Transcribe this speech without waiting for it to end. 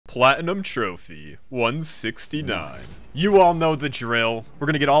Platinum Trophy 169. You all know the drill. We're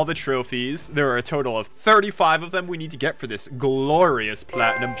gonna get all the trophies. There are a total of 35 of them we need to get for this glorious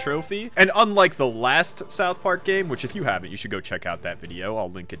Platinum Trophy. And unlike the last South Park game, which if you haven't, you should go check out that video. I'll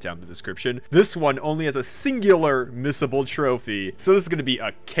link it down in the description. This one only has a singular missable trophy, so this is gonna be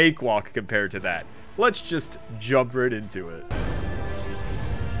a cakewalk compared to that. Let's just jump right into it.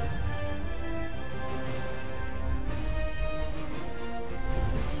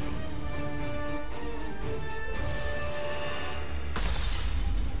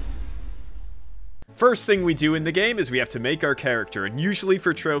 First thing we do in the game is we have to make our character, and usually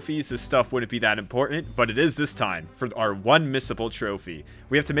for trophies this stuff wouldn't be that important, but it is this time for our one missable trophy.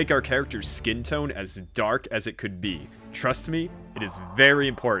 We have to make our character's skin tone as dark as it could be. Trust me, it is very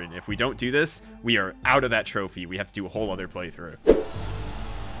important. If we don't do this, we are out of that trophy. We have to do a whole other playthrough.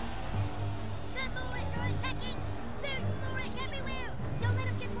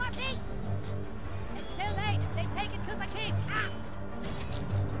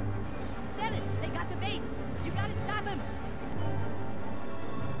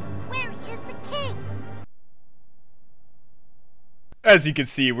 As you can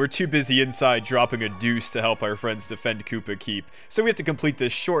see, we're too busy inside dropping a deuce to help our friends defend Koopa Keep. So we have to complete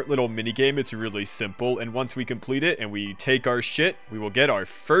this short little minigame. It's really simple, and once we complete it and we take our shit, we will get our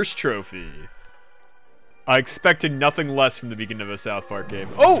first trophy. I expected nothing less from the beginning of a South Park game.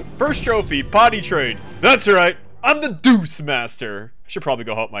 Oh! First trophy, potty trained. That's right, I'm the Deuce Master. I should probably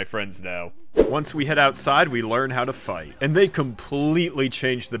go help my friends now. Once we head outside, we learn how to fight. And they completely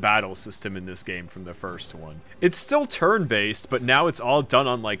changed the battle system in this game from the first one. It's still turn-based, but now it's all done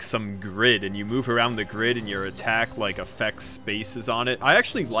on like some grid, and you move around the grid and your attack like affects spaces on it. I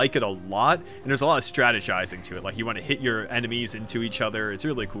actually like it a lot, and there's a lot of strategizing to it. Like you want to hit your enemies into each other. It's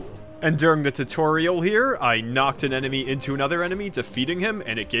really cool. And during the tutorial here, I knocked an enemy into another enemy, defeating him,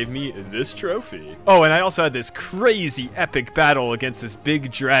 and it gave me this trophy. Oh, and I also had this crazy epic battle against this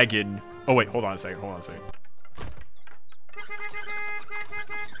big dragon. Oh wait, hold on a second.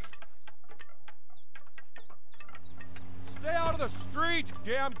 Stay out of the street,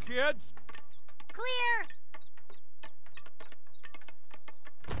 damn kids! Clear!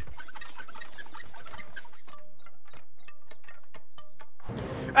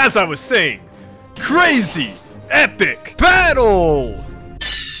 As I was saying, crazy epic battle!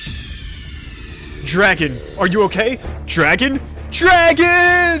 Dragon, are you okay? Dragon?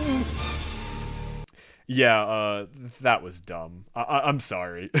 Dragon! Yeah, that was dumb. I'm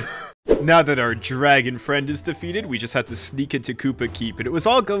sorry. Now that our dragon friend is defeated, we just had to sneak into Koopa Keep, and it was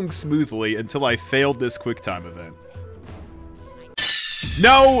all going smoothly until I failed this QuickTime event.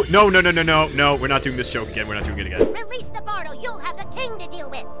 No, we're not doing this joke again. We're not doing it again. Release the Bartle, you'll have the king to deal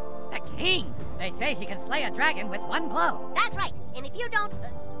with. The king? They say he can slay a dragon with one blow. That's right, and if you don't...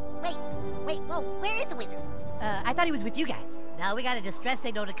 wait, whoa, where is the wizard? I thought he was with you guys. Now we got a distress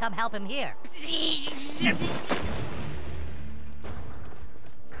signal to come help him here.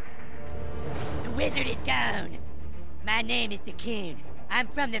 The wizard is gone. My name is the Coon. I'm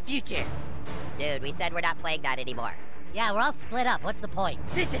from the future. Dude, we said we're not playing that anymore. Yeah, we're all split up. What's the point?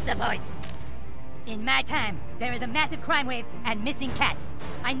 This is the point. In my time, there is a massive crime wave and missing cats.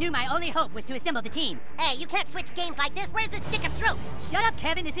 I knew my only hope was to assemble the team. Hey, you can't switch games like this. Where's the stick of truth? Shut up,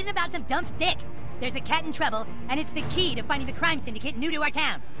 Kevin. This isn't about some dumb stick. There's a cat in trouble, and it's the key to finding the crime syndicate new to our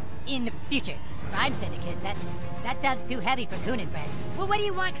town. In the future. Crime syndicate? That sounds too heavy for Coon and friends. Well, what do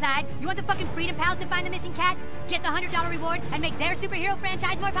you want, Clyde? You want the fucking Freedom Pals to find the missing cat? Get the $100 reward and make their superhero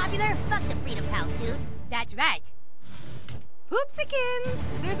franchise more popular? Fuck the Freedom Pals, dude. That's right. Poopsikins!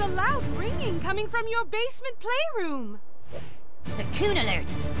 There's a loud ringing coming from your basement playroom. The Coon Alert.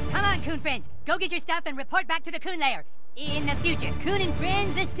 Come on, Coon friends. Go get your stuff and report back to the Coon Lair. In the future. Coon and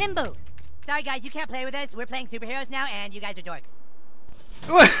friends assemble. Sorry, guys, you can't play with us. We're playing superheroes now, and you guys are dorks.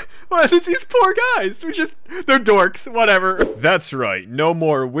 What? These poor guys. They're dorks. Whatever. That's right. No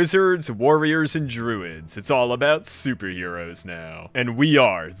more wizards, warriors, and druids. It's all about superheroes now. And we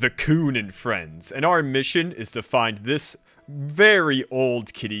are the Coon and Friends. And our mission is to find this very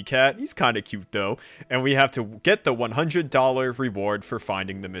old kitty cat. He's kind of cute, though. And we have to get the $100 reward for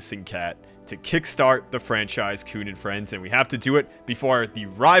finding the missing cat to kickstart the franchise Coon and Friends, and we have to do it before the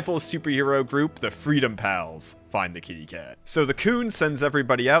rival superhero group, the Freedom Pals, find the kitty cat. So the Coon sends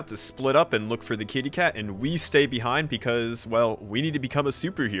everybody out to split up and look for the kitty cat, and we stay behind because, well, we need to become a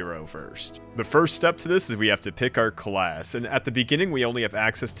superhero first. The first step to this is we have to pick our class, and at the beginning we only have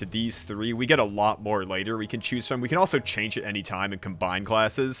access to these three. We get a lot more later we can choose from. We can also change it anytime and combine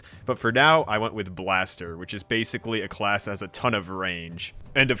classes, but for now I went with Blaster, which is basically a class that has a ton of range.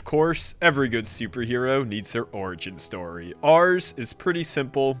 And of course, every good superhero needs their origin story. Ours is pretty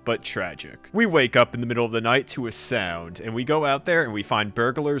simple, but tragic. We wake up in the middle of the night to a sound, and we go out there and we find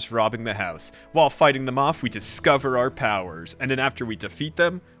burglars robbing the house. While fighting them off, we discover our powers, and then after we defeat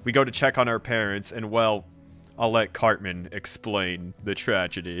them, we go to check on our parents, and well, I'll let Cartman explain the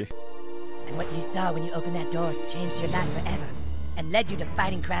tragedy. And what you saw when you opened that door changed your life forever, and led you to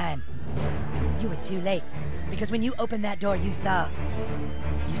fighting crime. You were too late, because when you opened that door, you saw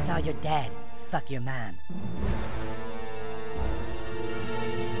your dad fuck your mom.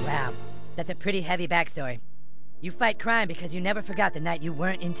 Wow, that's a pretty heavy backstory. You fight crime because you never forgot the night you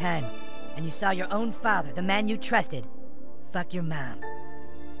weren't in time, and you saw your own father, the man you trusted, fuck your mom.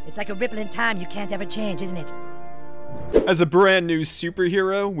 It's like a ripple in time you can't ever change, isn't it? As a brand new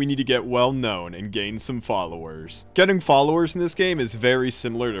superhero, we need to get well known and gain some followers. Getting followers in this game is very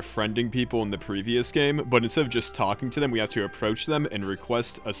similar to friending people in the previous game, but instead of just talking to them, we have to approach them and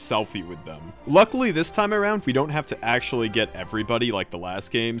request a selfie with them. Luckily, this time around, we don't have to actually get everybody like the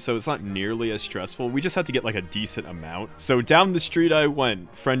last game, so it's not nearly as stressful. We just have to get like a decent amount. So down the street I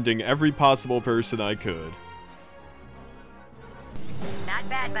went, friending every possible person I could. Not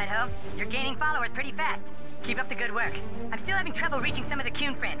bad, butthole. You're gaining followers pretty fast. Keep up the good work. I'm still having trouble reaching some of the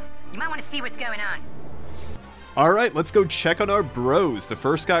Coon friends. You might want to see what's going on. Alright, let's go check on our bros. The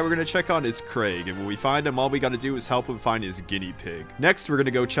first guy we're going to check on is Craig, and when we find him, all we got to do is help him find his guinea pig. Next, we're going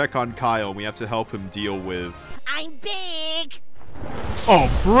to go check on Kyle, and we have to help him deal with... I'm big!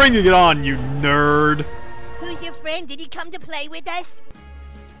 Oh, bringing it on, you nerd! Who's your friend? Did he come to play with us?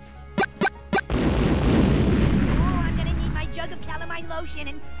 Oh, I'm gonna need my jug of calamine lotion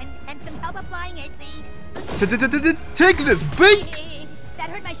and some help applying it, please. Take this, bitch! That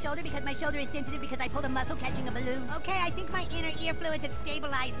hurt my shoulder because my shoulder is sensitive because I pulled a muscle catching a balloon. Okay, I think my inner ear fluids have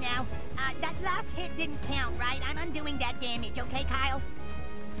stabilized now. That last hit didn't count, right? I'm undoing that damage, okay, Kyle?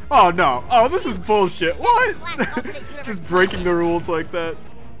 Oh, no. Oh, this is bullshit. What? Just breaking the rules like that.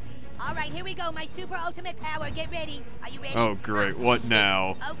 All right, here we go. My super ultimate power. Get ready. Are you ready? Oh, great. What Jesus.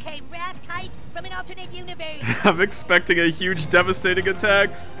 now? Okay, Wrath Kite from an alternate universe. I'm expecting a huge, devastating attack.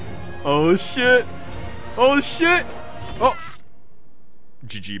 Oh, shit. Oh, shit. Oh.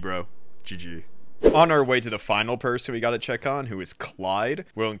 GG, bro. GG. On our way to the final person we gotta check on, who is Clyde,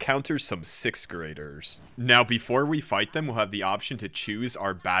 we'll encounter some 6th graders. Now, before we fight them, we'll have the option to choose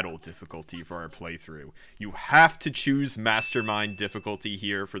our battle difficulty for our playthrough. You have to choose Mastermind difficulty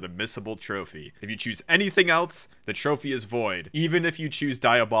here for the missable trophy. If you choose anything else, the trophy is void. Even if you choose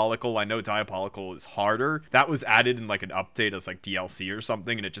Diabolical, I know Diabolical is harder. That was added in like an update as like DLC or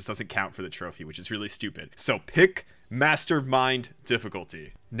something, and it just doesn't count for the trophy, which is really stupid. So pick Mastermind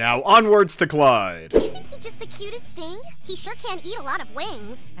difficulty. Now onwards to Clyde. Isn't he just the cutest thing? He sure can eat a lot of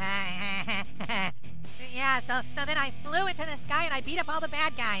wings. Yeah, so then I flew into the sky and I beat up all the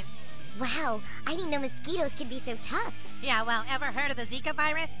bad guys. Wow, I didn't know mosquitoes could be so tough. Yeah, well, ever heard of the Zika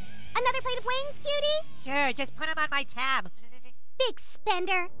virus? Another plate of wings, cutie? Sure, just put them on my tab. Big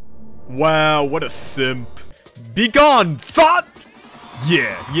spender. Wow, what a simp. Be gone, thought!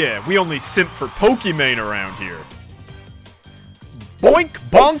 Yeah, we only simp for Pokemon around here. Boink,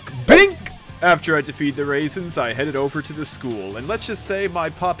 bonk, bink! After I defeat the Raisins, I headed over to the school, and let's just say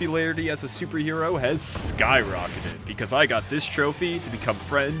my popularity as a superhero has skyrocketed, because I got this trophy to become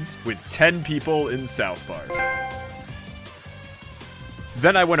friends with 10 people in South Park.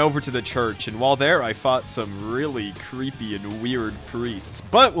 Then I went over to the church, and while there, I fought some really creepy and weird priests.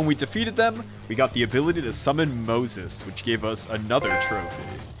 But when we defeated them, we got the ability to summon Moses, which gave us another trophy.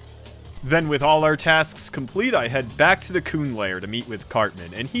 Then with all our tasks complete, I head back to the Coon Lair to meet with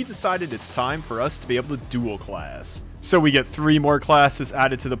Cartman, and he decided it's time for us to be able to dual class. So we get 3 more classes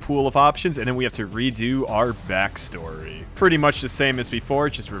added to the pool of options, and then we have to redo our backstory. Pretty much the same as before,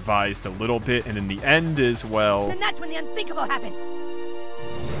 just revised a little bit, and in the end is, well... And that's when the unthinkable happened.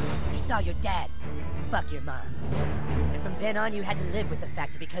 You saw your dad fuck your mom. And from then on, you had to live with the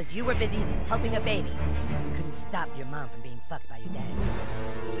fact that because you were busy helping a baby, you couldn't stop your mom from being fucked by your dad.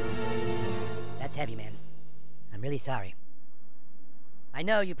 That's heavy, man. I'm really sorry. I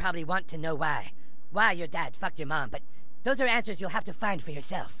know you probably want to know why your dad fucked your mom, but those are answers you'll have to find for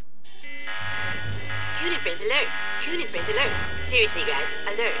yourself. Coon and Friends alert! Coon and Friends alert! Seriously, guys,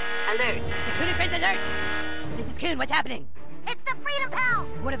 alert! Alert! It's the Coon and Friends alert! This is Coon, what's happening? It's the Freedom Pals!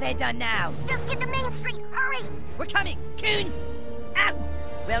 What have they done now? Just get to Main Street, hurry! We're coming! Coon! Out!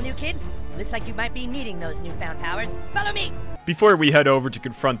 Well, new kid, looks like you might be needing those newfound powers. Follow me! Before we head over to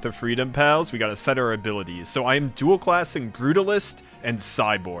confront the Freedom Pals, we gotta set our abilities. So I am dual classing Brutalist and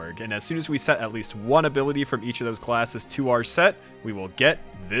Cyborg, and as soon as we set at least one ability from each of those classes to our set, we will get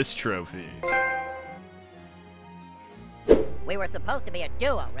this trophy. We were supposed to be a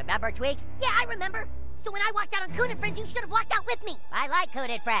duo, remember, Tweak? Yeah, I remember. So when I walked out on Coon and Friends, you should have walked out with me. I like Coon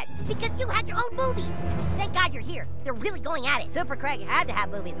and Friends. Because you had your own movie. Thank God you're here. They're really going at it. Super Craig had to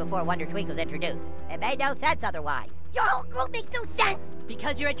have movies before Wonder Tweak was introduced. It made no sense otherwise. Your whole group makes no sense.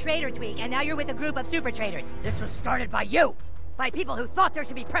 Because you're a traitor, Tweak, and now you're with a group of super traitors. This was started by you. By people who thought there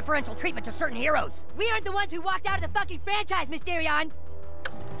should be preferential treatment to certain heroes. We aren't the ones who walked out of the fucking franchise, Mysterion!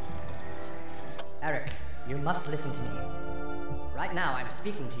 Eric, you must listen to me. Right now, I'm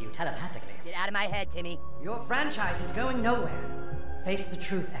speaking to you telepathically. Get out of my head, Timmy. Your franchise is going nowhere. Face the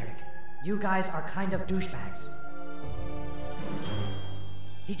truth, Eric. You guys are kind of douchebags.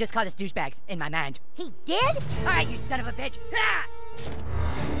 He just called us douchebags, in my mind. He did? Alright, you son of a bitch! Ah!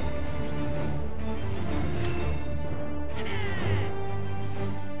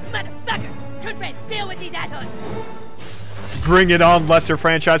 Motherfucker! Good friends, deal with these assholes! Bring it on, lesser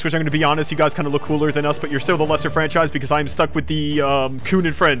franchise, which I'm going to be honest, you guys kind of look cooler than us, but you're still the lesser franchise because I'm stuck with the, Coon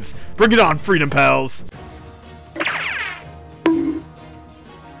and Friends. Bring it on, Freedom Pals!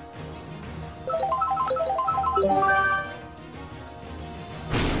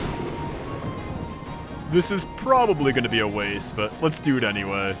 This is probably going to be a waste, but let's do it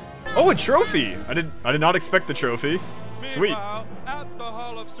anyway. Oh, a trophy! I did not expect the trophy. Sweet. Meanwhile, at the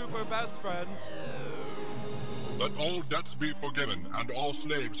Hall of Super Best Friends. Let all debts be forgiven and all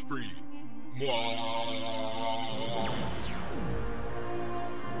slaves free. Mwah.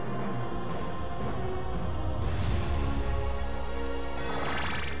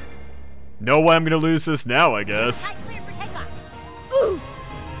 No way I'm gonna lose this now, I guess. Clear for takeoff. Ooh!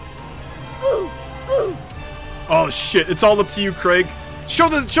 Ooh! Ooh! Oh shit, it's all up to you, Craig. Show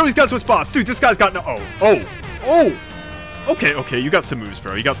these guys what's boss. Dude, this guy's got no... Oh! Okay, you got some moves,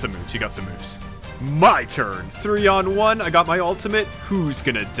 bro. You got some moves. My turn. 3-on-1. I got my ultimate. Who's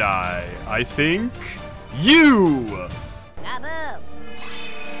gonna die? I think... you! Nabu!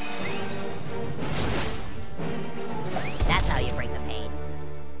 That's how you bring the pain.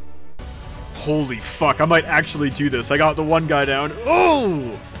 Holy fuck, I might actually do this. I got the one guy down.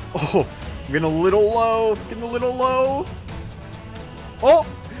 Oh! I'm getting a little low. Oh!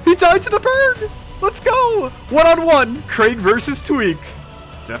 He died to the burn! Let's go! 1-on-1. Craig versus Tweak.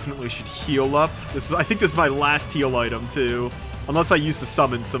 Definitely should heal up. I think this is my last heal item, too. Unless I use to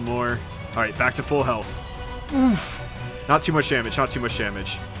summon some more. Alright, back to full health. Oof! Not too much damage.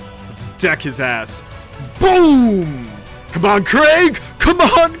 Let's deck his ass. Boom! Come on, Craig!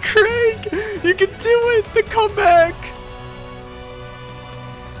 You can do it! The comeback!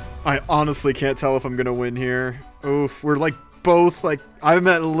 I honestly can't tell if I'm gonna win here. Oof, we're like both like... I'm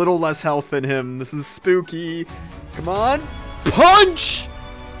at a little less health than him. This is spooky. Come on. Punch!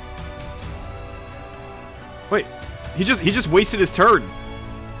 Wait, he just wasted his turn.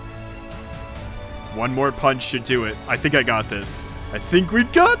 One more punch should do it. I think I got this. I think we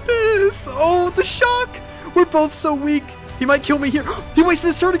got this. Oh, the shock. We're both so weak. He might kill me here. He wasted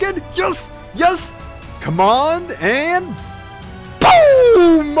his turn again. Yes. Come on, and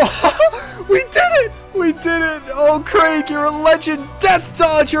boom! We did it. Oh, Craig, you're a legend. Death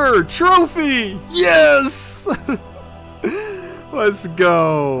Dodger trophy. Yes. Let's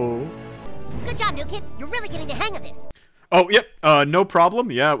go. Good job, new kid. You're really getting the hang of this. Oh, yep, no problem.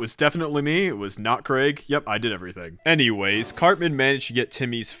 Yeah, it was definitely me. It was not Craig. Yep, I did everything. Anyways, Cartman managed to get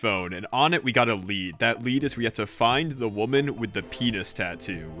Timmy's phone, and on it we got a lead. That lead is we have to find the woman with the penis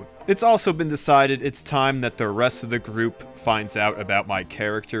tattoo. It's also been decided it's time that the rest of the group finds out about my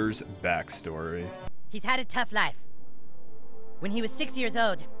character's backstory. He's had a tough life. When he was 6 years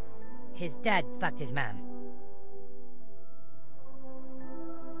old, his dad fucked his mom.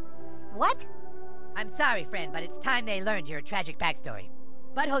 What? I'm sorry, friend, but it's time they learned your tragic backstory.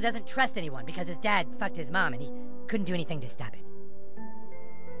 Butthole doesn't trust anyone because his dad fucked his mom and he couldn't do anything to stop it.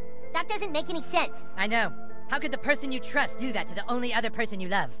 That doesn't make any sense. I know. How could the person you trust do that to the only other person you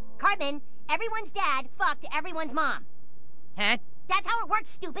love? Cartman, everyone's dad fucked everyone's mom. Huh? That's how it works,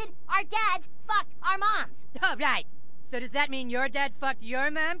 stupid. Our dads fucked our moms. Oh, right. So does that mean your dad fucked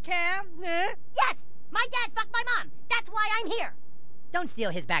your mom, Cal? Huh? Yes! My dad fucked my mom. That's why I'm here. Don't steal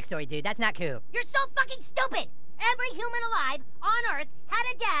his backstory, dude. That's not cool. You're so fucking stupid! Every human alive on Earth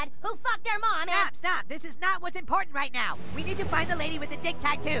had a dad who fucked their mom and— Stop! This is not what's important right now. We need to find the lady with the dick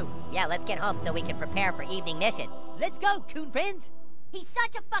tattoo. Yeah, let's get home so we can prepare for evening missions. Let's go, coon friends. He's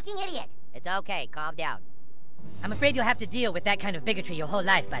such a fucking idiot. It's okay. Calm down. I'm afraid you'll have to deal with that kind of bigotry your whole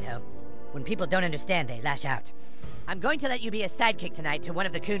life, Butthole. When people don't understand, they lash out. I'm going to let you be a sidekick tonight to one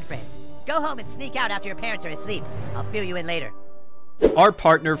of the coon friends. Go home and sneak out after your parents are asleep. I'll fill you in later. Our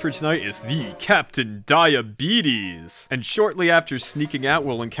partner for tonight is the Captain Diabetes. And shortly after sneaking out,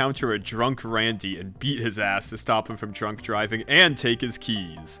 we'll encounter a drunk Randy and beat his ass to stop him from drunk driving and take his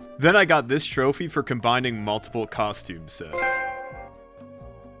keys. Then I got this trophy for combining multiple costume sets.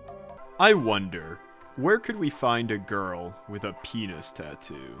 I wonder, where could we find a girl with a penis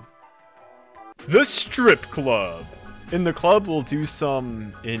tattoo? The Strip Club! In the club, we'll do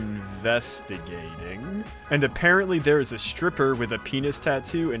some investigating. And apparently there is a stripper with a penis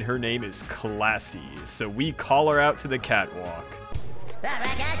tattoo and her name is Classy. So we call her out to the catwalk.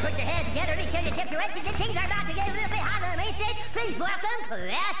 Alright guys, put your hands together and turn your tip directions and things are about to get a little bit hotter on the main stage. Please welcome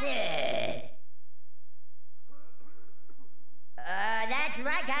Classy! That's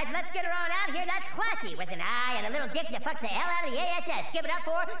right guys, let's get her on out here. That's Classy with an eye and a little dick that fucks the hell out of the ASS. Give it up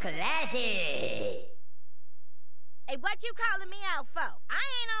for Classy! Hey, what you calling me out for? I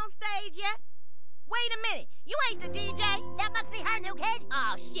ain't on stage yet. Wait a minute, you ain't the DJ? That must be her, new kid.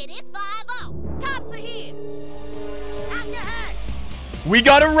 Oh shit, it's 5-0. Cops are here. After her. We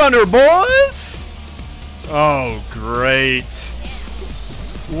got a runner, boys! Oh, great.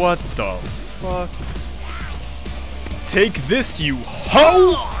 What the fuck? Take this, you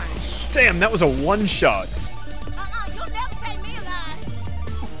hoe! Damn, that was a one-shot. You'll never take me alive.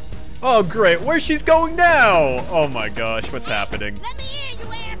 Oh, great. Where she's going now? Oh my gosh, what's happening? Let me in, you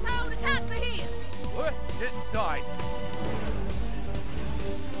asshole. The cops are here. What? Get inside.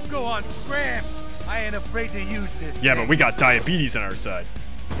 Go on, scram. I ain't afraid to use this Yeah, thing. but we got Diabetes on our side.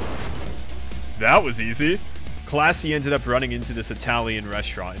 That was easy. Classy ended up running into this Italian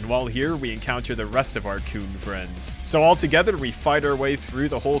restaurant, and while here, we encounter the rest of our coon friends. So all together, we fight our way through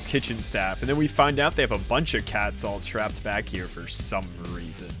the whole kitchen staff, and then we find out they have a bunch of cats all trapped back here for some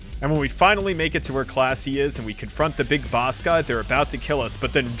reason. And when we finally make it to where Classy is and we confront the big boss guy, they're about to kill us,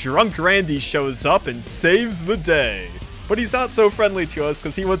 but then drunk Randy shows up and saves the day. But he's not so friendly to us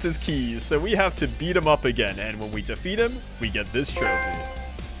because he wants his keys, so we have to beat him up again, and when we defeat him, we get this trophy.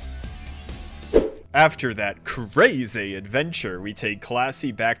 After that crazy adventure, we take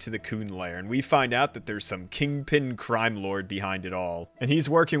Classy back to the Coon Lair, and we find out that there's some kingpin crime lord behind it all. And he's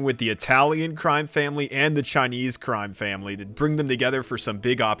working with the Italian crime family and the Chinese crime family to bring them together for some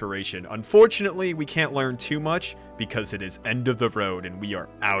big operation. Unfortunately, we can't learn too much because it is end of the road and we are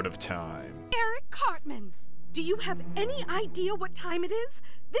out of time. Eric Cartman, do you have any idea what time it is?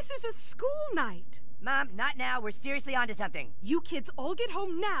 This is a school night. Mom, not now. We're seriously onto something. You kids all get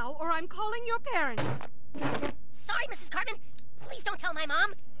home now, or I'm calling your parents. Sorry, Mrs. Cartman. Please don't tell my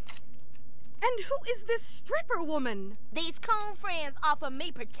mom. And who is this stripper woman? These coon friends offer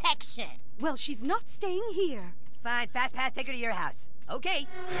me protection. Well, she's not staying here. Fine, fast pass, take her to your house. Okay.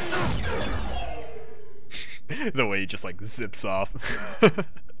 The way he just like zips off.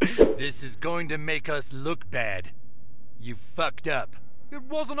 This is going to make us look bad. You fucked up. It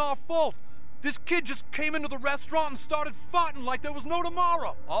wasn't our fault. This kid just came into the restaurant and started fighting like there was no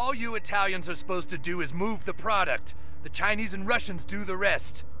tomorrow. All you Italians are supposed to do is move the product. The Chinese and Russians do the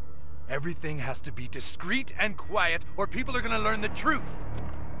rest. Everything has to be discreet and quiet, or people are gonna learn the truth.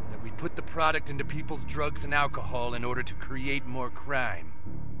 That we put the product into people's drugs and alcohol in order to create more crime.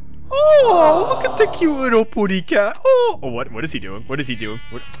 Oh, look at the cute little putty cat. Oh, what is he doing? What is he doing?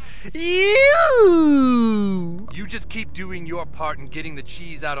 What? Ew! You just keep doing your part in getting the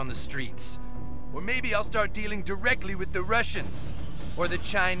cheese out on the streets. Or maybe I'll start dealing directly with the Russians, or the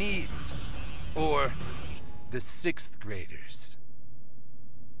Chinese, or the 6th graders.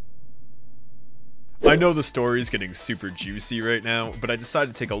 I know the story is getting super juicy right now, but I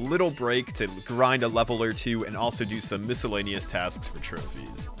decided to take a little break to grind a level or two and also do some miscellaneous tasks for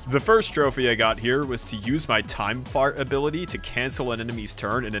trophies. The first trophy I got here was to use my Time Fart ability to cancel an enemy's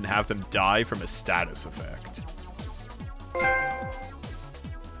turn and then have them die from a status effect.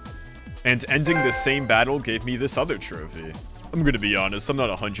 And ending the same battle gave me this other trophy. I'm gonna be honest, I'm not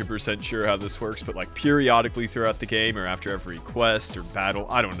 100% sure how this works, but like periodically throughout the game or after every quest or battle,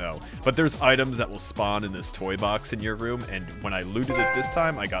 I don't know. But there's items that will spawn in this toy box in your room, and when I looted it this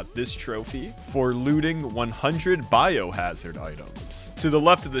time, I got this trophy for looting 100 biohazard items. To the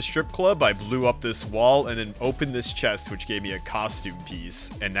left of the strip club, I blew up this wall and then opened this chest, which gave me a costume piece,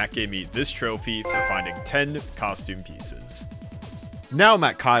 and that gave me this trophy for finding 10 costume pieces. Now I'm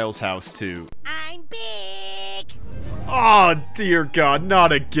at Kyle's house too. I'm big. Oh, dear God,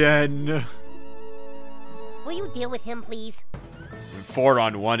 not again. Will you deal with him, please?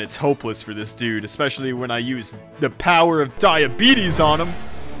 4-on-1, it's hopeless for this dude, especially when I use the power of diabetes on him.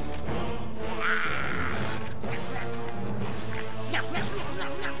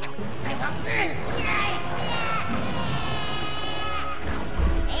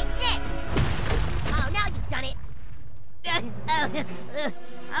 Oh, now you've done it.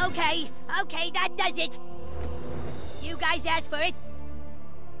 Okay, that does it. You guys asked for it.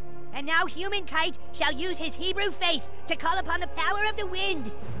 And now Human Kite shall use his Hebrew faith to call upon the power of the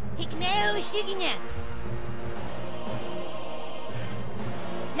wind. Hikmel Shigina.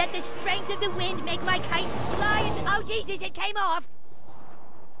 Let the strength of the wind make my kite fly into... Oh, Jesus, it came off.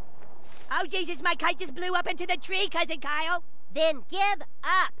 Oh, Jesus, my kite just blew up into the tree, Cousin Kyle. Then give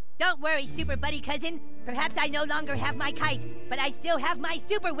up. Don't worry, Super Buddy Cousin. Perhaps I no longer have my kite, but I still have my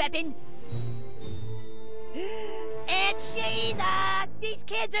super weapon. Aunt Sheila! These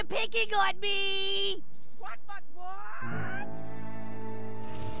kids are picking on me! What?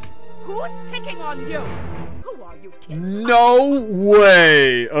 Who's picking on you? Who are you kids? No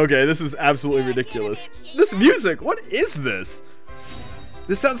way! Okay, this is absolutely ridiculous. This music, what is this?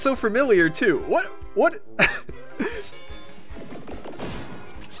 This sounds so familiar too. What?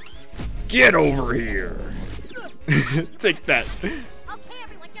 Get over here! Take that. Okay,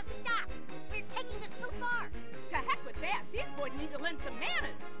 everyone, just stop. We're taking this too far. To heck with that. These boys need to learn some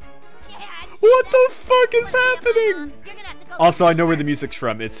manners. Yeah, What the fuck is happening? you're gonna have to go. Also, I know where the music's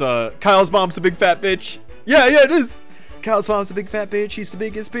from. It's Kyle's mom's a big fat bitch. Yeah, it is. Kyle's mom's a big fat bitch. She's the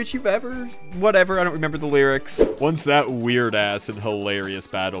biggest bitch you've ever... Whatever, I don't remember the lyrics. Once that weird-ass and hilarious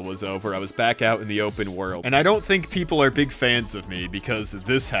battle was over, I was back out in the open world. And I don't think people are big fans of me because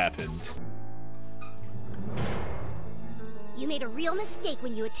this happened. You made a real mistake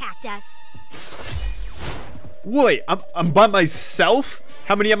when you attacked us. Wait, I'm by myself?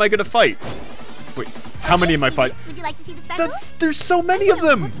 How many am I gonna fight? Wait, how many am I fighting? Would you like to see the special? There's so many of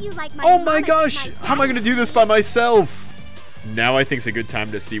them! Oh my gosh! How am I gonna do this by myself? Now I think it's a good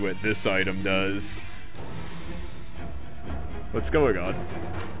time to see what this item does. What's going on?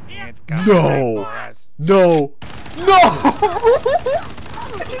 No! No!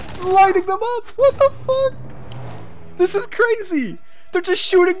 They're just lighting them up! What the fuck? This is crazy! They're just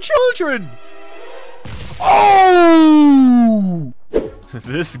shooting children! Oh!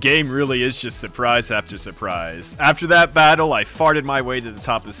 This game really is just surprise after surprise. After that battle, I farted my way to the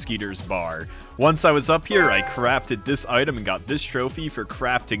top of Skeeter's bar. Once I was up here, I crafted this item and got this trophy for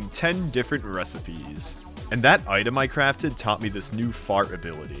crafting 10 different recipes. And that item I crafted taught me this new fart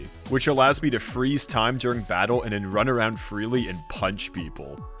ability, which allows me to freeze time during battle and then run around freely and punch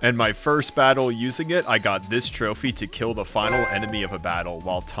people. And my first battle using it, I got this trophy to kill the final enemy of a battle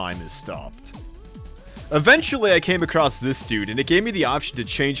while time is stopped. Eventually, I came across this dude, and it gave me the option to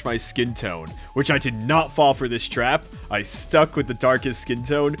change my skin tone, which I did not fall for this trap. I stuck with the darkest skin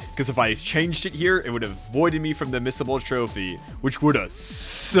tone, because if I changed it here, it would have voided me from the missable trophy, which would have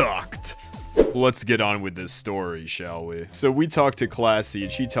sucked. Let's get on with this story, shall we? So we talked to Classy,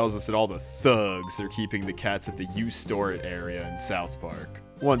 and she tells us that all the thugs are keeping the cats at the U-Store area in South Park.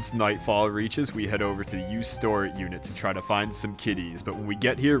 Once nightfall reaches, we head over to the U-Store unit to try to find some kitties, but when we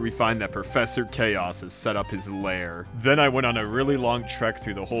get here, we find that Professor Chaos has set up his lair. Then I went on a really long trek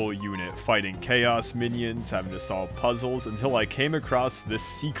through the whole unit, fighting Chaos minions, having to solve puzzles, until I came across this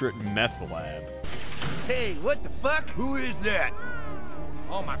secret meth lab. Hey, what the fuck? Who is that?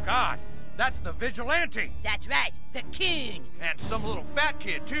 Oh my god, that's the vigilante! That's right, the king. And some little fat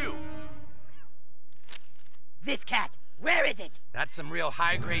kid, too. This cat, where is it? That's some real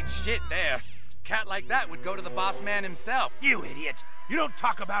high-grade shit there. Cat like that would go to the boss man himself. You idiot! You don't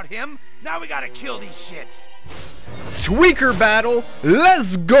talk about him! Now we gotta kill these shits! Tweaker battle!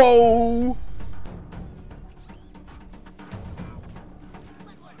 Let's go!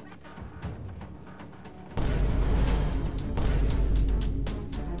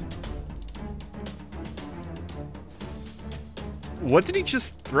 What did he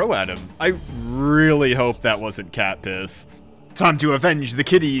just throw at him? I really hope that wasn't cat piss. Time to avenge the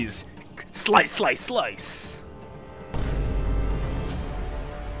kitties. Slice, slice, slice.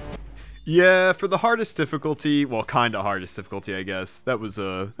 Yeah, for the hardest difficulty, well, kinda hardest difficulty, I guess. That was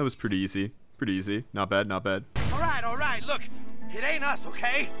pretty easy. Pretty easy. Not bad, not bad. All right, look. It ain't us,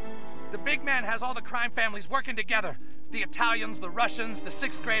 okay? The big man has all the crime families working together. The Italians, the Russians, the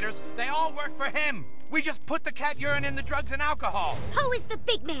 6th graders, they all work for him. We just put the cat urine in the drugs and alcohol. Who is the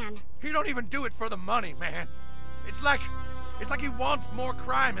big man? He don't even do it for the money, man. It's like he wants more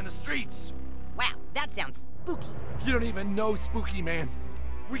crime in the streets. Wow, that sounds spooky. You don't even know spooky, man.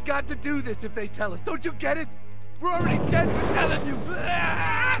 We got to do this if they tell us. Don't you get it? We're already dead for telling you.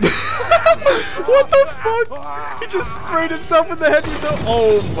 What the fuck? He just sprayed himself in the head with the...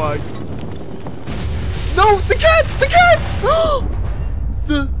 Oh my... No, the cats! The cats!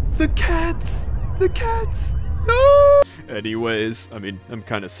 the cats! The cats! No! Anyways, I mean, I'm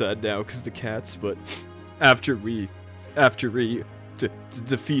kind of sad now because the cats, but after we defeated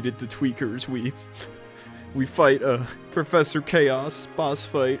the tweakers, we fight Professor Chaos boss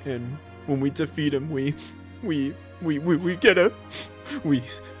fight, and when we defeat him, we get a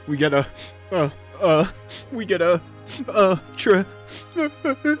trophy.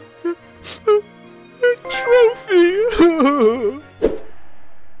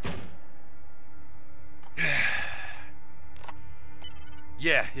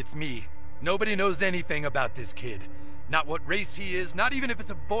 Yeah, it's me. Nobody knows anything about this kid. Not what race he is, not even if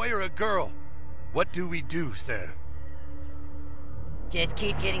it's a boy or a girl. What do we do, sir? Just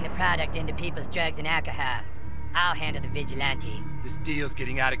keep getting the product into people's drugs and alcohol. I'll handle the vigilante. This deal's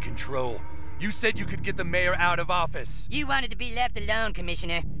getting out of control. You said you could get the mayor out of office. You wanted to be left alone,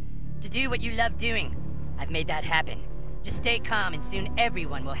 Commissioner. To do what you love doing. I've made that happen. Just stay calm and soon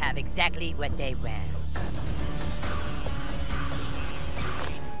everyone will have exactly what they want.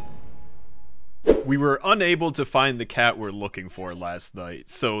 We were unable to find the cat we're looking for last night,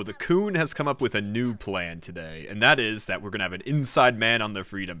 so the Coon has come up with a new plan today, and that is that we're gonna have an inside man on the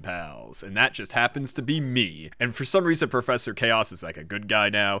Freedom Pals, and that just happens to be me. And for some reason, Professor Chaos is like a good guy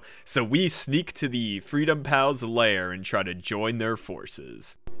now, so we sneak to the Freedom Pals' lair and try to join their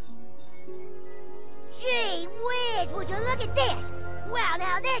forces. Gee whiz, would you look at this? Wow,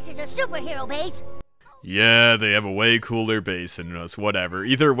 now this is a superhero base. Yeah, they have a way cooler base than us, whatever.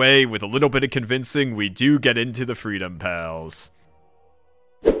 Either way, with a little bit of convincing, we do get into the Freedom Pals.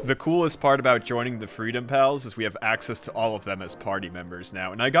 The coolest part about joining the Freedom Pals is we have access to all of them as party members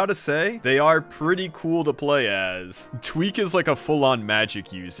now, and I gotta say, they are pretty cool to play as. Tweak is like a full-on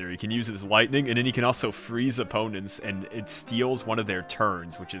magic user. He can use his lightning, and then he can also freeze opponents, and it steals one of their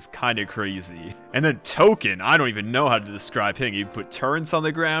turns, which is kinda crazy. And then Token, I don't even know how to describe him. He put turrets on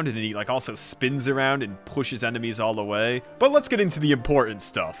the ground, and then he like also spins around and pushes enemies all the way. But let's get into the important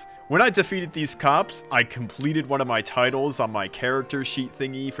stuff. When I defeated these cops, I completed one of my titles on my character sheet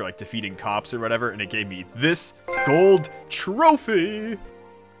thingy for like defeating cops or whatever, and it gave me this gold trophy!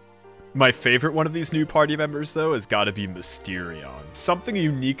 My favorite one of these new party members, though, has gotta be Mysterion. Something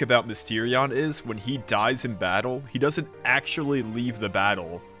unique about Mysterion is, when he dies in battle, he doesn't actually leave the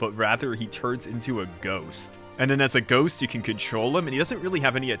battle, but rather he turns into a ghost. And then as a ghost, you can control him, and he doesn't really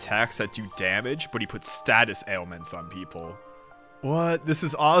have any attacks that do damage, but he puts status ailments on people. What? This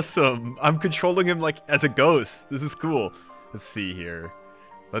is awesome. I'm controlling him like as a ghost. This is cool. Let's see here.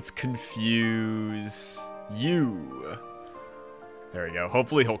 Let's confuse you. There we go.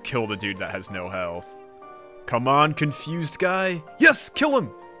 Hopefully he'll kill the dude that has no health. Come on, confused guy. Yes, kill him.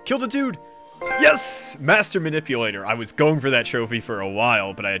 Kill the dude. Yes! Master Manipulator. I was going for that trophy for a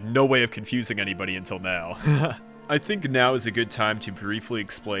while, but I had no way of confusing anybody until now. I think now is a good time to briefly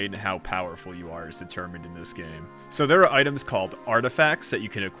explain how powerful you are as determined in this game. So there are items called artifacts that you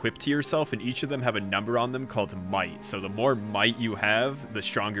can equip to yourself, and each of them have a number on them called might. So the more might you have, the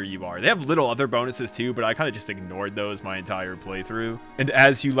stronger you are. They have little other bonuses too, but I kind of just ignored those my entire playthrough. And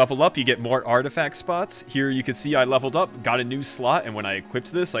as you level up, you get more artifact spots. Here you can see I leveled up, got a new slot, and when I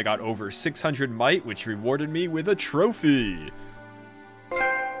equipped this, I got over 600 might, which rewarded me with a trophy.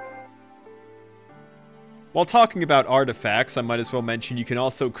 While talking about artifacts, I might as well mention you can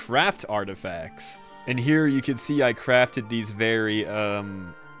also craft artifacts. And here you can see I crafted these very,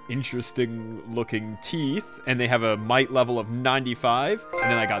 interesting looking teeth, and they have a might level of 95. And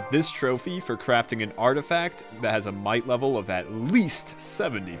then I got this trophy for crafting an artifact that has a might level of at least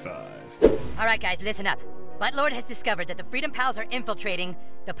 75. Alright guys, listen up. Buttlord has discovered that the Freedom Pals are infiltrating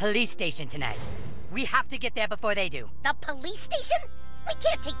the police station tonight. We have to get there before they do. The police station? We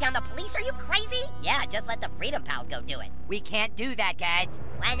can't take down the police, are you crazy? Yeah, just let the Freedom Pals go do it. We can't do that, guys.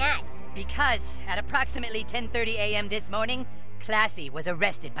 Why not? Because at approximately 10:30 a.m. this morning, Classy was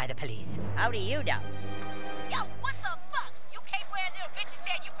arrested by the police. How do you know? Yo, what the fuck? You cape-wearing little bitches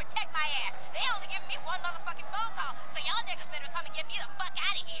said you protect my ass. They only giving me one motherfucking phone call, so y'all niggas better come and get me the fuck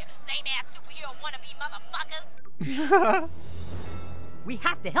out of here, lame-ass superhero wannabe motherfuckers. We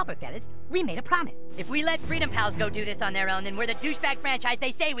have to help her, fellas. We made a promise. If we let Freedom Pals go do this on their own, then we're the douchebag franchise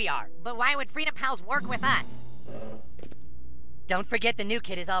they say we are. But why would Freedom Pals work with us? Don't forget the new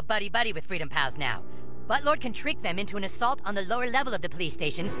kid is all buddy-buddy with Freedom Pals now. Buttlord can trick them into an assault on the lower level of the police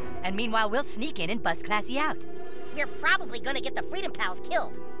station, and meanwhile we'll sneak in and bust Classy out. We're probably gonna get the Freedom Pals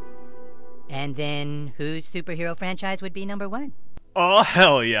killed. And then whose superhero franchise would be number one? Oh,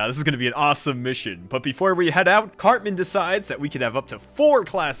 hell yeah, this is going to be an awesome mission. But before we head out, Cartman decides that we can have up to 4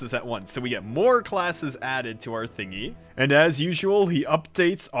 classes at once, so we get more classes added to our thingy. And as usual, he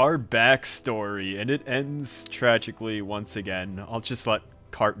updates our backstory, and it ends tragically once again. I'll just let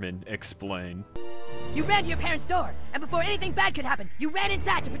Cartman explain. You ran to your parents' door, and before anything bad could happen, you ran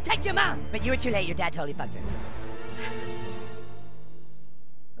inside to protect your mom. But you were too late, your dad totally fucked her.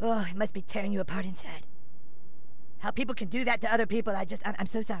 Oh, it must be tearing you apart inside. How people can do that to other people, I'm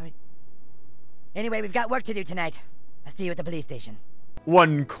so sorry. Anyway, we've got work to do tonight. I'll see you at the police station.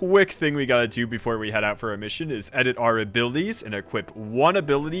 One quick thing we gotta do before we head out for our mission is edit our abilities and equip one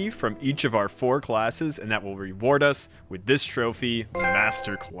ability from each of our 4 classes, and that will reward us with this trophy,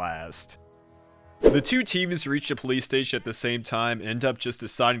 Master Class. The 2 teams reach the police station at the same time and end up just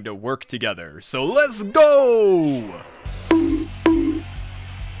deciding to work together. So let's go!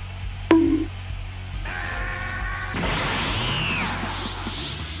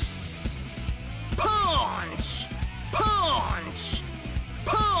 Punch! Punch!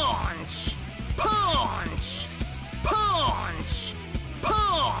 Punch! Punch! Punch!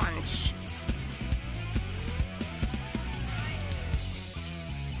 Punch!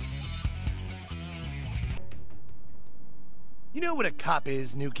 You know what a cop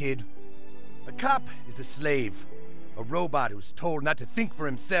is, new kid? A cop is a slave. A robot who's told not to think for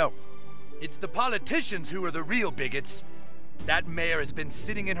himself. It's the politicians who are the real bigots. That mayor has been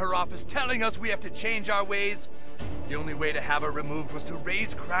sitting in her office telling us we have to change our ways. The only way to have her removed was to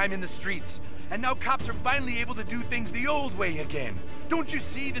raise crime in the streets. And now cops are finally able to do things the old way again. Don't you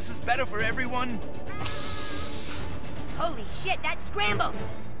see this is better for everyone? Holy shit, that's Scramble!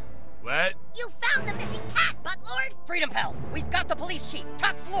 What? You found the missing cat, Buttlord! Freedom Pals, we've got the police chief,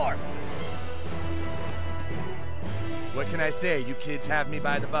 top floor! What can I say? You kids have me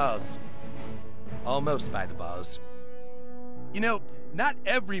by the balls. Almost by the balls. You know, not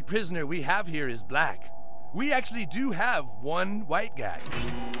every prisoner we have here is black. We actually do have one white guy.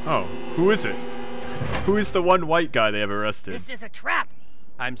 Oh, who is it? Who is the one white guy they have arrested? This is a trap!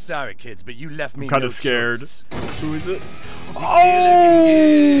 I'm sorry, kids, but you left me I'm kind no of scared. choice. Who is it?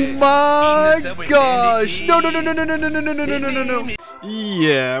 Oh my gosh! No, no, no, no, no, no, no, no, no, no, no, no, no.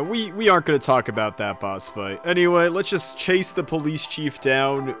 Yeah, we aren't going to talk about that boss fight. Anyway, let's just chase the police chief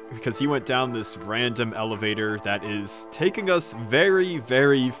down because he went down this random elevator that is taking us very,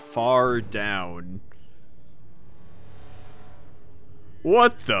 very far down.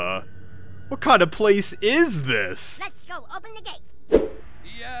 What the? What kind of place is this? Let's go, open the gate.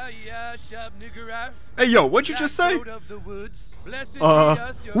 Yeah, Shub Niggurath. Hey, yo, what'd you just say? Of the woods. Blessed be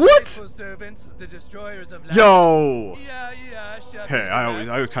us, your what? servants, the destroyers of life. Yo! Shub Hey, I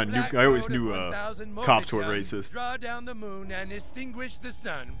always knew Black cops were Morgan, racist. Draw down the moon and extinguish the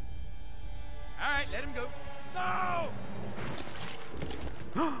sun. Alright, let him go.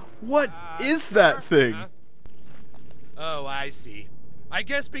 No! What is that thing? Oh, I see. I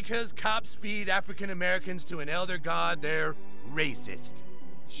guess because cops feed African Americans to an elder god, they're racist.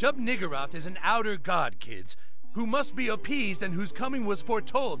 Shub Niggurath is an outer god, kids, who must be appeased and whose coming was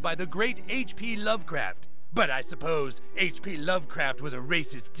foretold by the great H.P. Lovecraft. But I suppose H.P. Lovecraft was a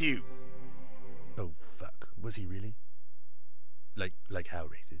racist too. Oh, fuck. Was he really? Like how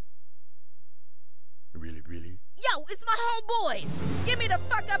racist? Really? Yo, it's my homeboy. Get me the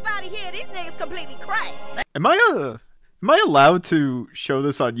fuck up out of here. These niggas completely cracked. Am I allowed to show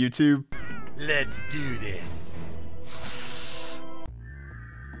this on YouTube? Let's do this.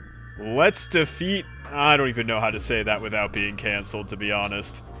 Let's defeat... I don't even know how to say that without being canceled, to be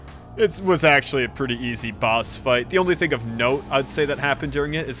honest. It was actually a pretty easy boss fight. The only thing of note I'd say that happened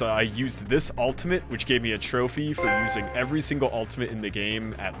during it is I used this ultimate, which gave me a trophy for using every single ultimate in the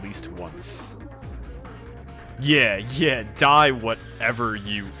game at least once. Yeah, die whatever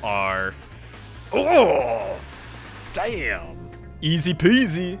you are. Oh! Damn. Easy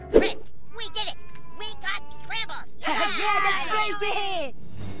peasy. Prince, we did it! We got Scrambles! Yeah, that's right!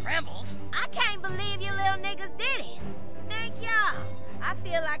 Scrambles? I can't believe you little niggas did it. Thank y'all. I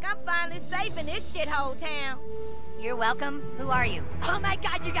feel like I'm finally safe in this shithole town. You're welcome. Who are you? Oh my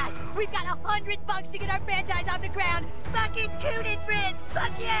god, you guys! We've got $100 to get our franchise off the ground! Fucking Coon and Friends!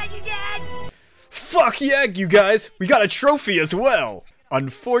 Fuck yeah, you guys! Fuck yeah, you guys! We got a trophy as well!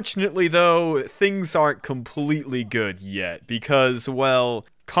 Unfortunately, though, things aren't completely good yet, because, well,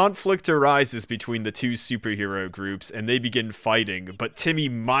 conflict arises between the two superhero groups, and they begin fighting, but Timmy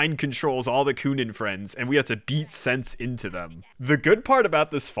mind controls all the Coon friends, and we have to beat sense into them. The good part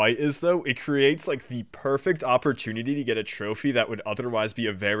about this fight is, though, it creates, like, the perfect opportunity to get a trophy that would otherwise be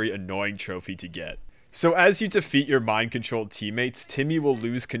a very annoying trophy to get. So as you defeat your mind-controlled teammates, Timmy will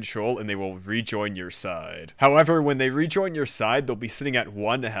lose control and they will rejoin your side. However, when they rejoin your side, they'll be sitting at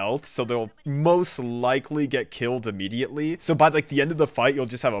 1 health, so they'll most likely get killed immediately. So by like the end of the fight, you'll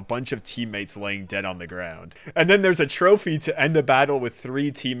just have a bunch of teammates laying dead on the ground. And then there's a trophy to end the battle with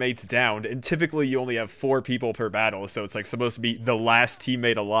 3 teammates downed, and typically you only have 4 people per battle, so it's like supposed to be the last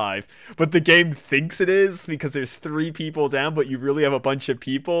teammate alive. But the game thinks it is because there's 3 people down, but you really have a bunch of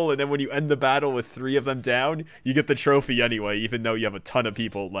people, and then when you end the battle with 3 of them down, you get the trophy anyway, even though you have a ton of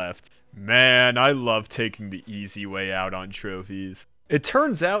people left. Man, I love taking the easy way out on trophies. It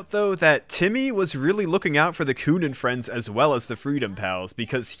turns out, though, that Timmy was really looking out for the Coon and Friends as well as the Freedom Pals,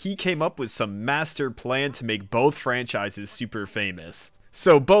 because he came up with some master plan to make both franchises super famous.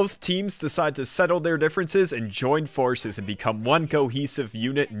 So both teams decide to settle their differences and join forces and become one cohesive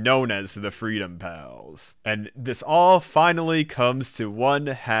unit known as the Freedom Pals. And this all finally comes to one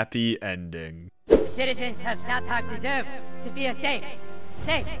happy ending. The citizens of South Park deserve to feel safe.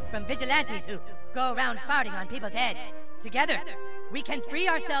 Safe from vigilantes who go around farting on people's heads. Together, we can free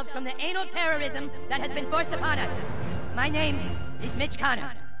ourselves from the anal terrorism that has been forced upon us. My name is Mitch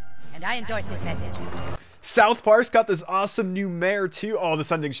Connor, and I endorse this message. South Park's got this awesome new mayor too. Oh,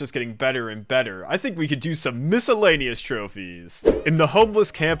 this ending's just getting better and better. I think we could do some miscellaneous trophies. In the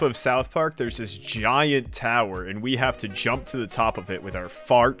homeless camp of South Park, there's this giant tower, and we have to jump to the top of it with our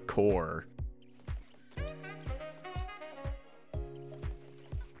fart core.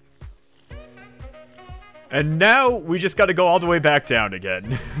 And now, we just gotta go all the way back down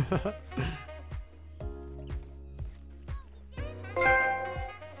again.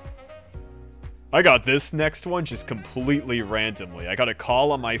 I got this next one just completely randomly. I got a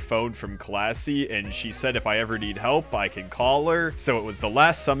call on my phone from Classy, and she said if I ever need help, I can call her. So it was the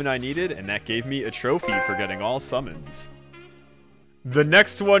last summon I needed, and that gave me a trophy for getting all summons. The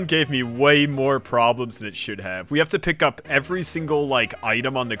next one gave me way more problems than it should have. We have to pick up every single, like,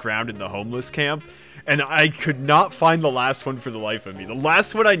 item on the ground in the homeless camp, and I could not find the last one for the life of me. The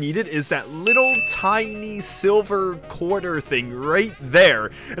last one I needed is that little tiny silver quarter thing right there,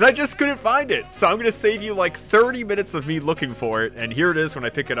 and I just couldn't find it. So I'm gonna save you like 30 minutes of me looking for it, and here it is when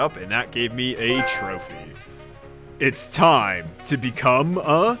I pick it up, and that gave me a trophy. It's time to become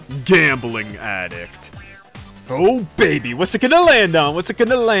a gambling addict. Oh baby, what's it gonna land on? What's it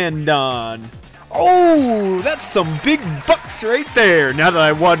gonna land on? Oh, that's some big bucks right there. Now that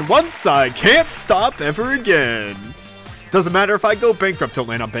I won once, I can't stop ever again. Doesn't matter if I go bankrupt. Don't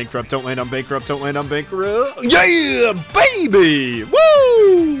land on bankrupt. Don't land on bankrupt. Don't land on bankrupt. Yeah, baby.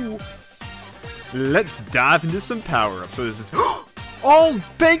 Woo! Let's dive into some power-ups. So this is all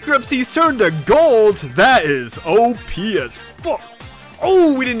bankruptcies turned to gold. That is OP as fuck.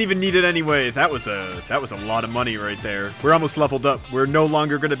 Oh, we didn't even need it anyway. That was a lot of money right there. We're almost leveled up. We're no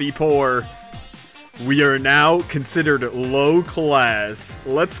longer gonna be poor. We are now considered low class.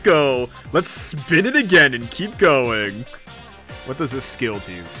 Let's go. Let's spin it again and keep going. What does this skill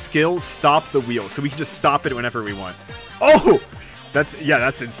do? Skill, stop the wheel. So we can just stop it whenever we want. Oh! That's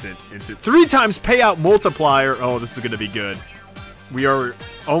instant. Instant. 3 times payout multiplier. Oh, this is gonna be good. We are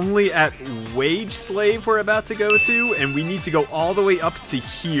only at wage slave we're about to go to, and we need to go all the way up to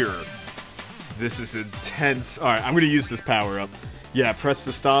here. This is intense. Alright, I'm gonna use this power up. Yeah, press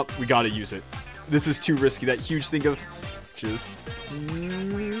to stop. We gotta use it. This is too risky. That huge thing of just...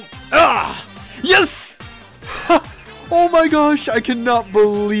 Ah! Yes! Oh my gosh, I cannot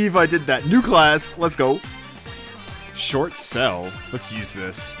believe I did that. New class. Let's go. Short sell. Let's use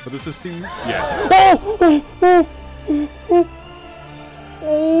this. What does this do? Yeah. Oh! Oh! Oh! Oh!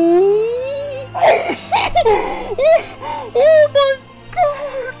 Oh! Oh! Oh my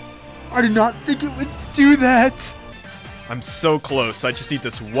god! I did not think it would do that. I'm so close. I just need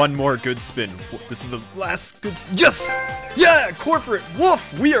this one more good spin. This is the last good... Yes! Yeah! Corporate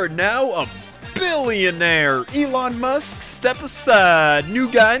woof! We are now a billionaire! Elon Musk, step aside. New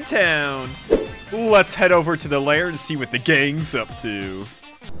guy in town. Let's head over to the lair and see what the gang's up to.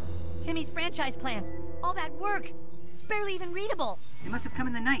 Timmy's franchise plan. All that work. It's barely even readable. They must have come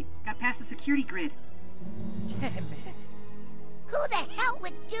in the night. Got past the security grid. Who the hell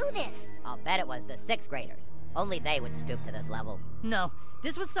would do this? I'll bet it was the 6th graders. Only they would stoop to this level. No,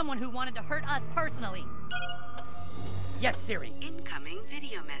 this was someone who wanted to hurt us personally. Yes, Siri. Incoming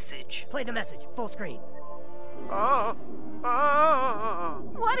video message. Play the message, full screen. What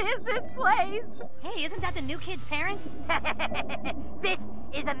is this place? Hey, isn't that the new kid's parents? This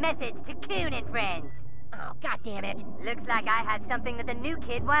is a message to Coon and Friends. Oh, goddammit. Looks like I have something that the new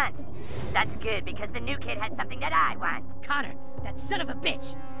kid wants. That's good, because the new kid has something that I want. Connor, that son of a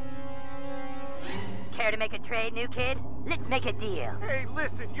bitch. Care to make a trade, new kid? Let's make a deal. Hey,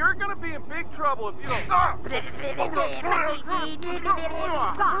 listen, you're gonna be in big trouble if you don't stop!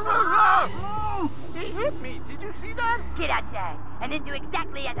 He hit me! Did you see that? Get outside, and then do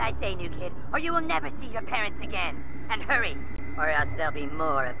exactly as I say, new kid, or you will never see your parents again. And hurry, or else there'll be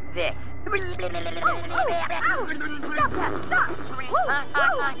more of this.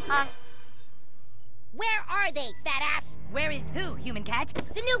 Where are they, fat ass? Where is who, human cat?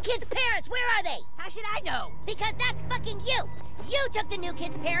 The new kid's parents, where are they? How should I know? Because that's fucking you! You took the new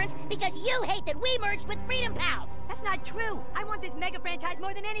kid's parents because you hate that we merged with Freedom Pals! That's not true! I want this mega franchise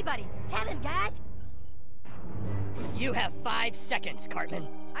more than anybody! Tell him, guys! You have 5 seconds, Cartman.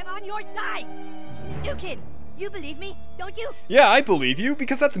 I'm on your side! New kid, you believe me, don't you? Yeah, I believe you,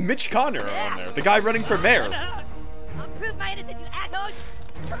 because that's Mitch Connor on there, the guy running for mayor. I'll prove my innocence, you assholes!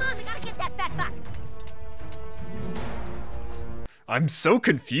 Come on, we gotta get that fat fuck! I'm so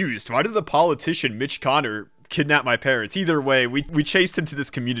confused. Why did the politician Mitch Connor kidnap my parents? Either way, we chased him to this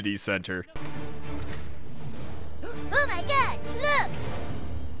community center. Oh my god, look!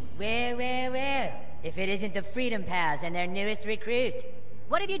 Well. If it isn't the Freedom Pals and their newest recruit.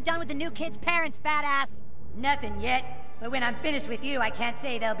 What have you done with the new kid's parents, fat ass? Nothing yet. But when I'm finished with you, I can't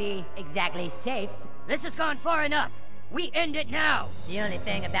say they'll be exactly safe. This has gone far enough. We end it now. The only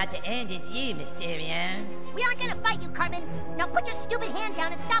thing about to end is you, Mysterion. We aren't gonna fight you, Cartman. Now put your stupid hand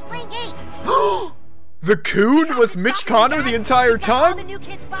down and stop playing games. The Coon was Mitch Connor the entire time? All the new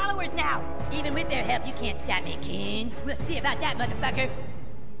kid's followers now. Even with their help, you can't stop me, Coon. We'll see about that, motherfucker.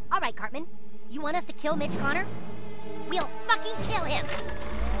 All right, Cartman. You want us to kill Mitch Connor? We'll fucking kill him.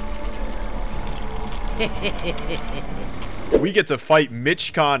 We get to fight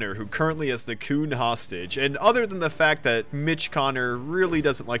Mitch Connor, who currently has the Coon hostage, and other than the fact that Mitch Connor really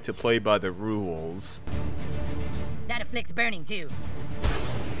doesn't like to play by the rules. That afflicts burning, too.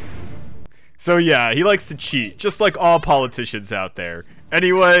 So yeah, he likes to cheat, just like all politicians out there.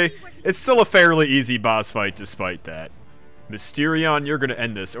 Anyway, it's still a fairly easy boss fight despite that. Mysterion, you're gonna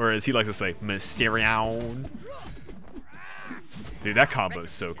end this, or as he likes to say, Mysterion. Dude, that combo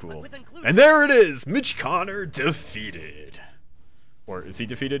is so cool. And there it is! Mitch Connor defeated. Or is he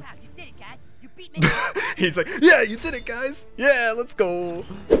defeated? Wow, you did it, guys. You beat me. He's like, yeah, you did it, guys. Yeah, let's go.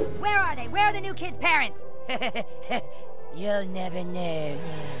 Where are they? Where are the new kid's parents? You'll never know.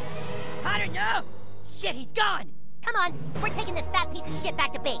 Connor, no! Shit, he's gone! Come on, we're taking this fat piece of shit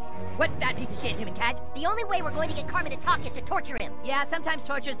back to base. What fat piece of shit, human cat? The only way we're going to get Cartman to talk is to torture him. Yeah, sometimes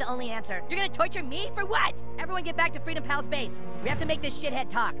torture's the only answer. You're gonna torture me? For what? Everyone get back to Freedom Pal's base. We have to make this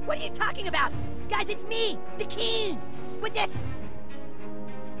shithead talk. What are you talking about? Guys, it's me, the King! With this...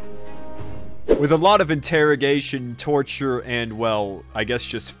 With a lot of interrogation, torture, and, well, I guess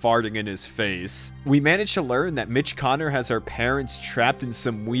just farting in his face, we managed to learn that Mitch Connor has our parents trapped in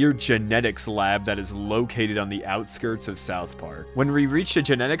some weird genetics lab that is located on the outskirts of South Park. When we reach the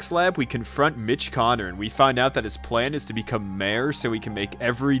genetics lab, we confront Mitch Connor, and we find out that his plan is to become mayor so he can make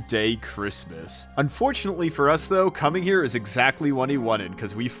every day Christmas. Unfortunately for us, though, coming here is exactly what he wanted,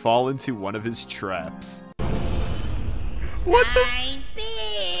 because we fall into one of his traps. What the? I'm big!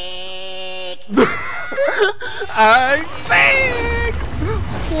 I'm big!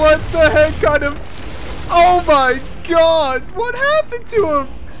 What the heck kind of... Oh my god! What happened to him?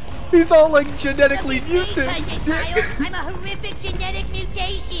 He's all like genetically muted. I'm a horrific genetic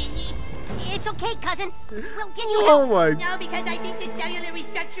mutation. It's okay, cousin. We'll get you Oh help. my... No, because I think the cellular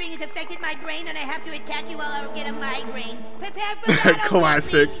restructuring has affected my brain and I have to attack you or I'll get a migraine. Prepare for that.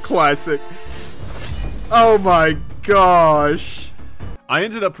 Classic. Oh my gosh. I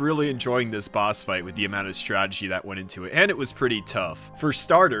ended up really enjoying this boss fight with the amount of strategy that went into it, and it was pretty tough. For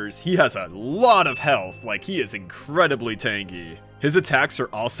starters, he has a lot of health, like he is incredibly tanky. His attacks are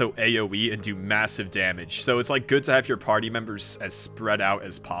also AoE and do massive damage, so it's like good to have your party members as spread out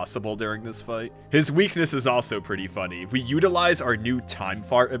as possible during this fight. His weakness is also pretty funny. We utilize our new time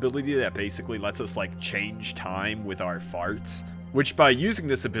fart ability that basically lets us like change time with our farts. Which by using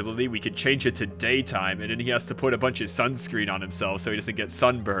this ability, we can change it to daytime, and then he has to put a bunch of sunscreen on himself so he doesn't get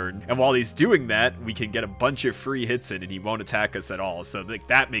sunburned. And while he's doing that, we can get a bunch of free hits in and he won't attack us at all. So like,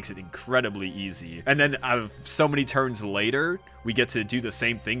 that makes it incredibly easy. And then so many turns later, we get to do the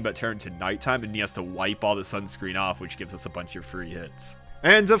same thing but turn to nighttime, and he has to wipe all the sunscreen off, which gives us a bunch of free hits.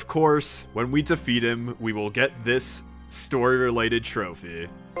 And of course, when we defeat him, we will get this story-related trophy.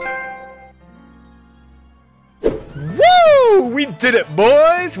 Woo! We did it,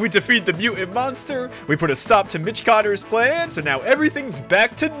 boys! We defeated the mutant monster, we put a stop to Mitch Connor's plans, and now everything's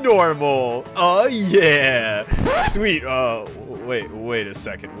back to normal! Oh yeah! Sweet, wait a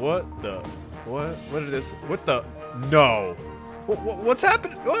second, what the? What is this? What the? No! What's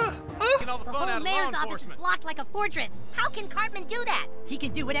happening? The whole mayor's office is blocked like a fortress. How can Cartman do that? He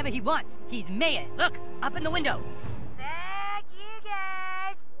can do whatever he wants. He's mayor. Look, up in the window. Fuck you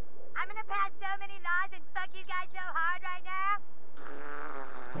guys! I'm gonna pass so many laws and fuck you guys so hard right now.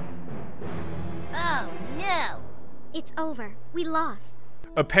 Oh no! It's over. We lost.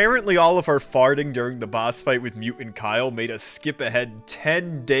 Apparently all of our farting during the boss fight with Mutant Kyle made us skip ahead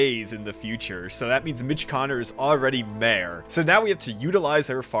 10 days in the future, so that means Mitch Connor is already mayor. So now we have to utilize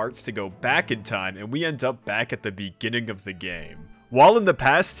our farts to go back in time, and we end up back at the beginning of the game. While in the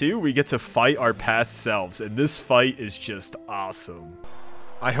past too, we get to fight our past selves, and this fight is just awesome.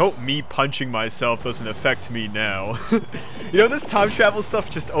 I hope me punching myself doesn't affect me now. You know, this time travel stuff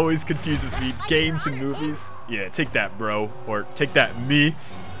just always confuses me. Games and movies. Yeah, take that, bro. Or take that, me.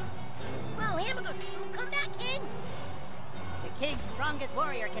 Whoa, Hamburger, come back, King! The king's strongest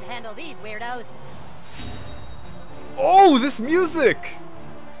warrior can handle these weirdos. Oh, this music!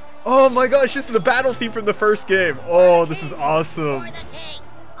 Oh my gosh, this is the battle theme from the first game. Oh, this is awesome. For the king!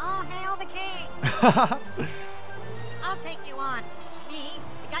 All hail the king! I'll take you on. See?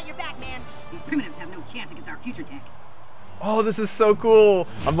 We got your back, man. These primitives have no chance against our future tech. Oh, this is so cool.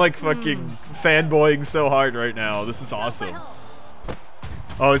 I'm like fucking fanboying so hard right now. This is awesome.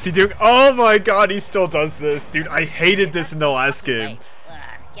 Oh, is he doing? Oh my god, he still does this. Dude, I hated this in the last game.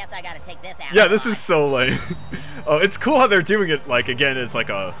 Guess I gotta take this out. Yeah, this is so lame. Oh, it's cool how they're doing it, like, again, as like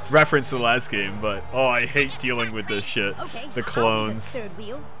a reference to the last game, but oh, I hate dealing with this shit. The clones.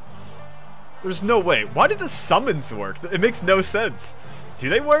 There's no way. Why did the summons work? It makes no sense. Do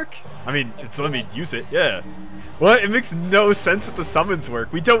they work? I mean, it's let me use it, yeah. What? It makes no sense that the summons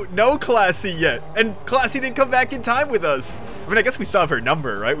work. We don't know Classy yet, and Classy didn't come back in time with us. I mean, I guess we still have her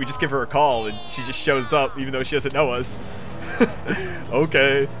number, right? We just give her a call, and she just shows up, even though she doesn't know us.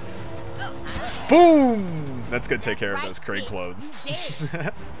 Okay. Boom! That's gonna take care of those crate clothes.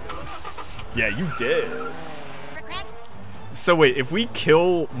 Yeah, you did. So wait, if we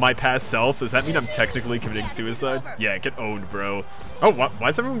kill my past self, does that mean I'm technically committing suicide? Yeah, get owned, bro. Oh, why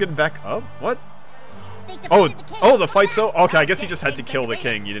is everyone getting back up? What? Oh, the fight's so... Okay, I guess you just had to kill the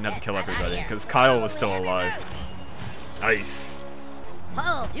king. You didn't have to kill everybody, because Kyle was still alive. Nice.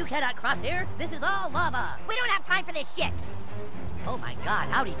 Oh, you cannot cross here. This is all lava. We don't have time for this shit. Oh my god,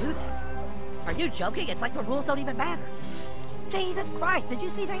 how'd he do that? Are you joking? It's like the rules don't even matter. Jesus Christ, did you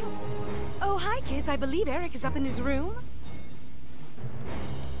see that? Oh, hi, kids. I believe Eric is up in his room.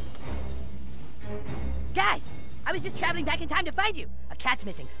 Guys, I was just traveling back in time to find you. A cat's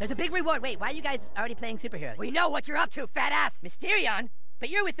missing. There's a big reward. Wait, why are you guys already playing superheroes? We know what you're up to, fat ass. Mysterion? But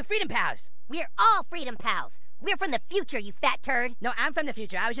you're with the Freedom Pals. We're all Freedom Pals. We're from the future, you fat turd. No, I'm from the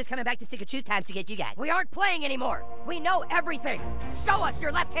future. I was just coming back to Stick of Truth times to get you guys. We aren't playing anymore. We know everything. Show us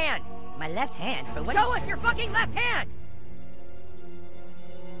your left hand. My left hand? For what? Show us your fucking left hand!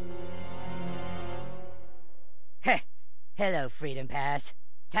 Heh. Hello, Freedom Pass.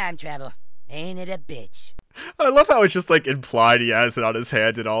 Time travel. Ain't it a bitch? I love how it's just like implied he has it on his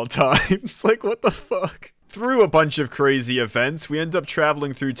hand at all times. Like, what the fuck? Through a bunch of crazy events, we end up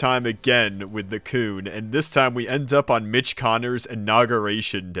traveling through time again with the Coon, and this time we end up on Mitch Connor's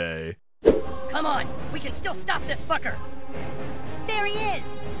inauguration day. Come on, we can still stop this fucker. There he is!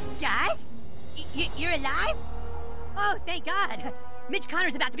 Guys? You're alive? Oh, thank God. Mitch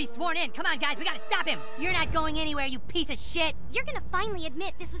Connor's about to be sworn in. Come on, guys, we gotta stop him. You're not going anywhere, you piece of shit. You're gonna finally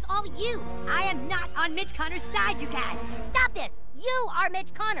admit this was all you. I am not on Mitch Connor's side, you guys. Stop this. You are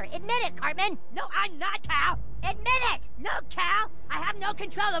Mitch Connor. Admit it, Cartman. No, I'm not, Cal. Admit it. No, Cal. I have no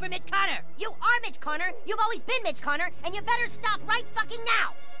control over Mitch Connor. You are Mitch Connor. You've always been Mitch Connor, and you better stop right fucking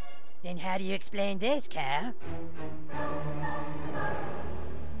now. Then how do you explain this, Cal?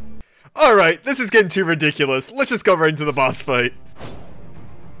 Alright, this is getting too ridiculous. Let's just go right into the boss fight.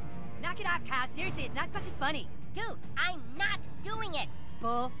 Knock it off, Cal. Seriously, it's not fucking funny. Dude, I'm not doing it.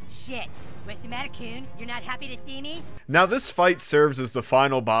 Bullshit. What's the matter, Coon? You're not happy to see me? Now this fight serves as the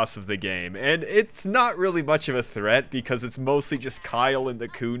final boss of the game, and it's not really much of a threat because it's mostly just Kyle and the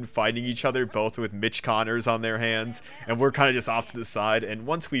Coon fighting each other, both with Mitch Connors on their hands, and we're kind of just off to the side, and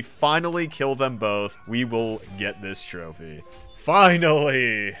once we finally kill them both, we will get this trophy.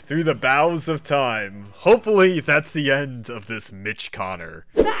 Finally! Through the bowels of time. Hopefully that's the end of this Mitch Connor.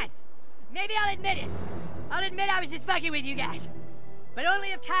 Fine! Maybe I'll admit it. I'll admit I was just fucking with you guys. But only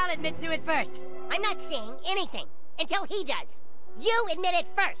if Kyle admits to it first. I'm not saying anything until he does. You admit it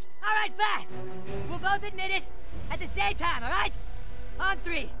first. All right, fine. We'll both admit it at the same time, all right? On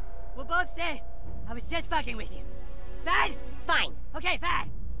three. We'll both say, I was just fucking with you. Fine? Fine. Okay, fine.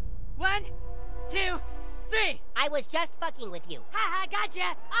 1, 2, 3. I was just fucking with you. Ha,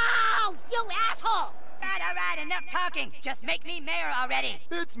 gotcha. Oh, you asshole. All right, enough talking. Just make me mayor already.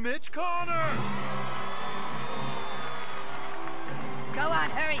 It's Mitch Connor. Go on,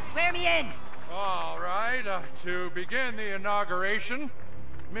 hurry, swear me in. All right, to begin the inauguration,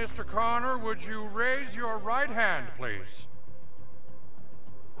 Mr. Connor, would you raise your right hand, please?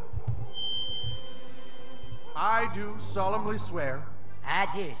 I do solemnly swear. I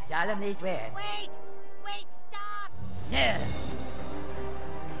do solemnly swear. Wait, stop! No.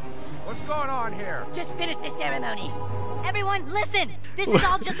 What's going on here? Just finish the ceremony. Everyone, listen! This is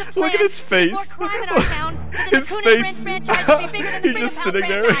all just a plan. Look at his face. More crime in our town, so that His the Coon face. and Friends franchise will be bigger than the He's Freedom just House sitting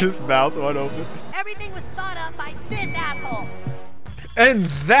there franchise. with his mouth wide open. Everything was thought up by this asshole. And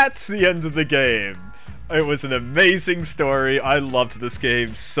that's the end of the game. It was an amazing story. I loved this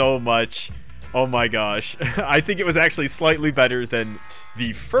game so much. Oh my gosh. I think it was actually slightly better than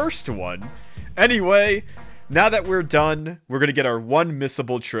the first one. Anyway, now that we're done, we're going to get our one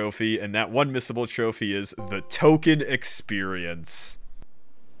missable trophy, and that one missable trophy is the Token Experience.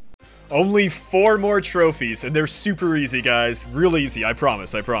 Only 4 more trophies, and they're super easy, guys. Real easy, I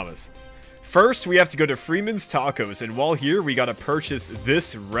promise, I promise. First, we have to go to Freeman's Tacos, and while here, we gotta purchase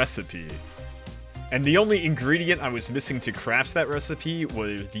this recipe. And the only ingredient I was missing to craft that recipe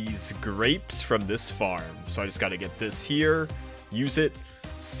were these grapes from this farm. So I just gotta get this here, use it,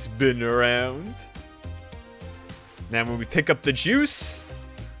 spin around. Now when we pick up the juice,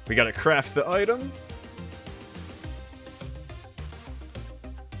 we gotta craft the item.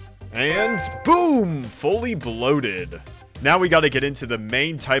 And boom! Fully bloated. Now we gotta get into the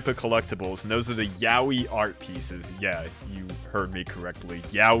main type of collectibles, and those are the Yowie art pieces. Yeah, you heard me correctly.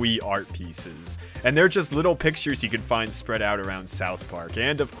 Yowie art pieces. And they're just little pictures you can find spread out around South Park.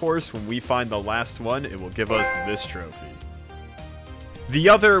 And of course, when we find the last one, it will give us this trophy. The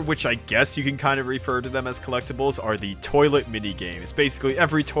other, which I guess you can kind of refer to them as collectibles, are the toilet minigames. Basically,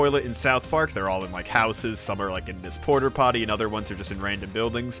 every toilet in South Park, they're all in like houses, some are like in this porta potty, and other ones are just in random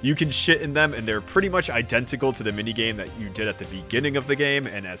buildings. You can shit in them, and they're pretty much identical to the minigame that you did at the beginning of the game,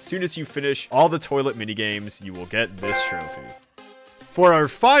 and as soon as you finish all the toilet minigames, you will get this trophy. For our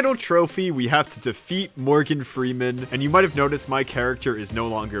final trophy, we have to defeat Morgan Freeman, and you might have noticed my character is no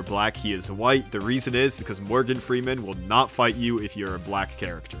longer black, he is white. The reason is because Morgan Freeman will not fight you if you're a black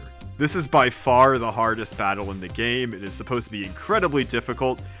character. This is by far the hardest battle in the game. It is supposed to be incredibly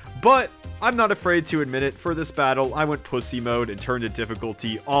difficult, but I'm not afraid to admit it. For this battle, I went pussy mode and turned the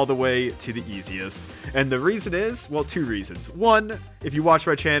difficulty all the way to the easiest. And the reason is, well, 2 reasons. 1, if you watch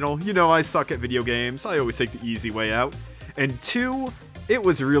my channel, you know I suck at video games. I always take the easy way out. And 2, it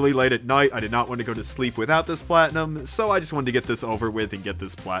was really late at night. I did not want to go to sleep without this platinum, so I just wanted to get this over with and get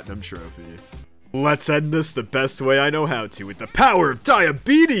this platinum trophy. Let's end this the best way I know how to, with the power of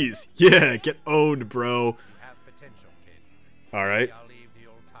diabetes! Yeah, get owned, bro. Alright.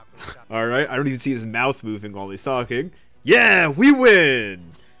 Alright, I don't even see his mouth moving while he's talking. Yeah, we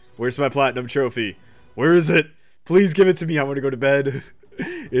win! Where's my platinum trophy? Where is it? Please give it to me, I want to go to bed.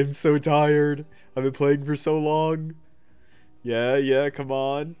 I'm so tired. I've been playing for so long. Yeah, come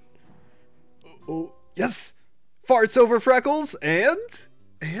on. Oh, yes! Farts over freckles, and?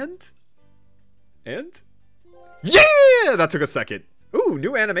 Yeah! That took a second. Ooh,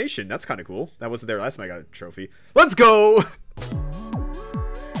 new animation. That's kind of cool. That wasn't there last time I got a trophy. Let's go!